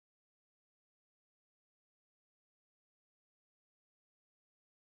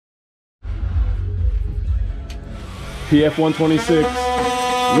PF 126.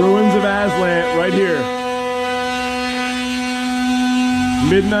 Ruins of Azlant right here.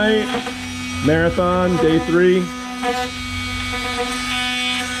 Midnight marathon, day 3.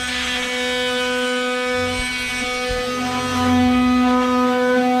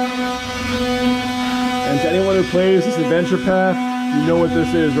 And to anyone who plays this adventure path, you know what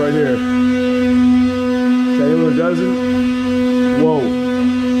this is right here. To anyone who doesn't, whoa.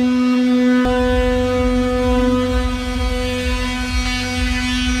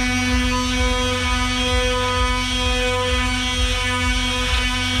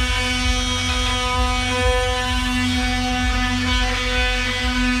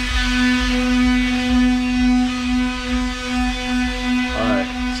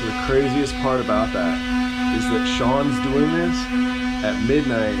 Craziest part about that is that Sean's doing this at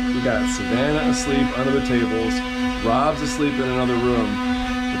midnight. We got Savannah asleep under the tables, Rob's asleep in another room,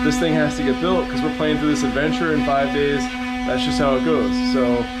 but this thing has to get built because we're playing through this adventure in 5 days. That's just how it goes.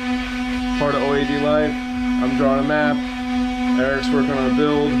 So part of OAD life, I'm drawing a map, Eric's working on a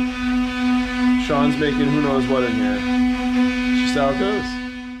build, Sean's making who knows what in here. It's just how it goes.